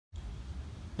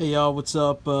Hey y'all, what's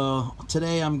up?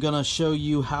 Today I'm gonna show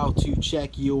you how to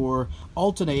check your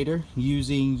alternator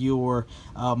using your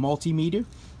multimeter.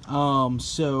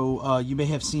 You may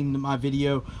have seen my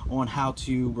video on how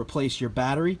to replace your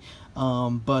battery,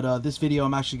 but this video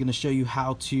I'm actually going to show you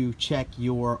how to check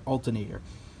your alternator.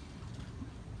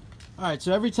 Alright,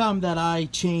 so every time that I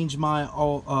change my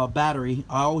battery,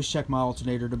 I always check my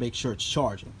alternator to make sure it's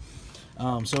charging.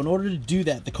 So in order to do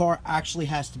that, the car actually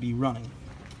has to be running.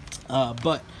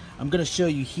 But I'm going to show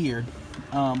you here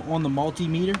on the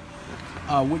multimeter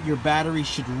what your battery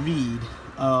should read.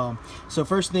 So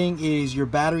first thing is your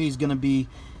battery is going to be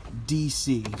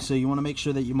DC. So you want to make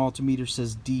sure that your multimeter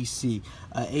says DC.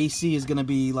 AC is going to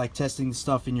be like testing the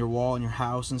stuff in your wall in your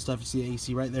house and stuff. You see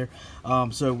AC right there.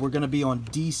 So we're going to be on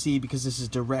DC because this is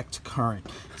direct current.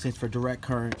 It stands for direct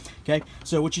current. Okay.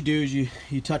 So what you do is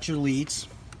you touch your leads.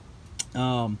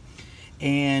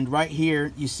 And right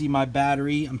here you see my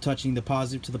battery. I'm touching the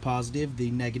positive to the positive, the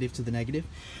negative to the negative,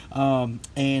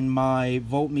 and my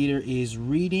voltmeter is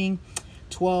reading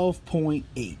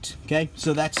 12.8. okay,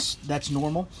 so that's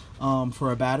normal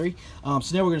for a battery.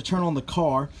 So now we're going to turn on the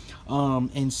car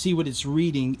and see what it's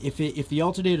reading. If the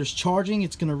alternator is charging,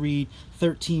 it's going to read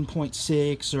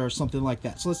 13.6 or something like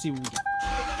that. So let's see what we get.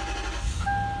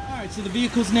 Alright, so the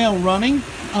vehicle's now running.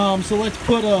 So let's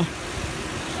put a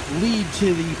lead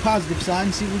to the positive side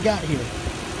and see what we got here.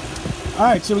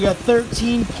 Alright, so we got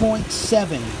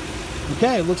 13.7.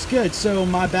 okay, looks good. So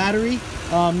my battery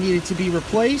needed to be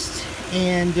replaced,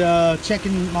 and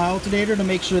checking my alternator to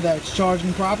make sure that it's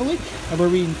charging properly, and we're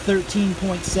reading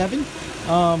 13.7.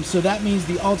 So that means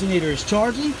the alternator is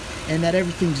charging and that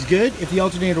everything's good. If the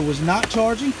alternator was not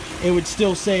charging, it would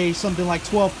still say something like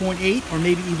 12.8 or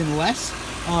maybe even less.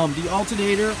 The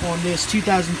alternator on this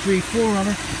 2003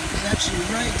 4Runner is actually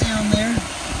right down there. I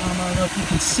don't know if you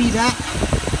can see that,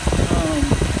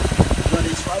 but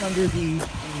it's right under the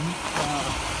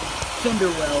fender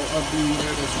well of the,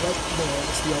 there it is, right there,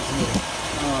 that's the alternator.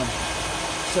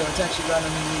 So it's actually right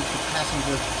underneath the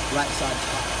passenger right side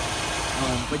top.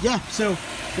 But yeah, so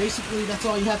basically that's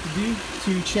all you have to do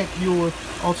to check your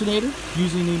alternator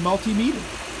using a multimeter.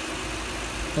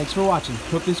 Thanks for watching.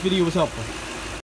 Hope this video was helpful.